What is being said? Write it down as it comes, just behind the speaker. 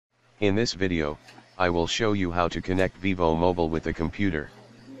In this video, I will show you how to connect Vivo Mobile with the computer.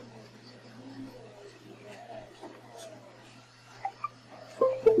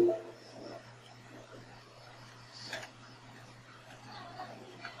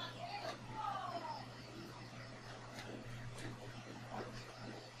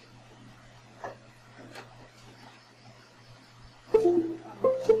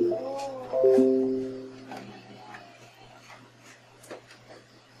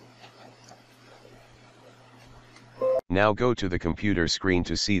 Now go to the computer screen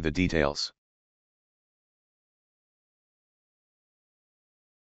to see the details.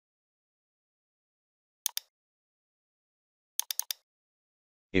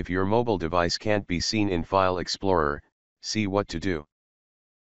 If your mobile device can't be seen in File Explorer, see what to do.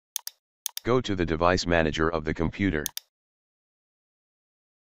 Go to the device manager of the computer.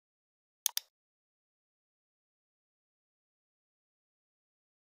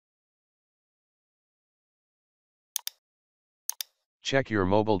 Check your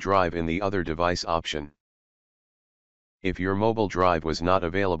mobile drive in the Other Device option. If your mobile drive was not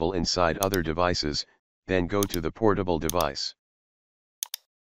available inside other devices, then go to the portable device.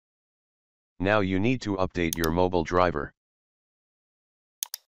 Now you need to update your mobile driver.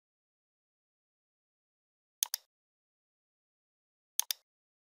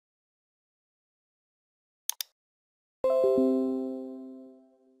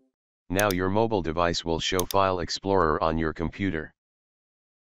 Now your mobile device will show File Explorer on your computer.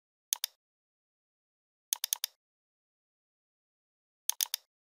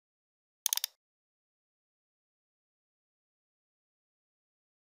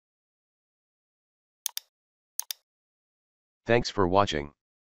 Thanks for watching.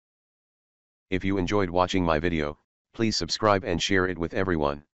 If you enjoyed watching my video, please subscribe and share it with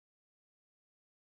everyone.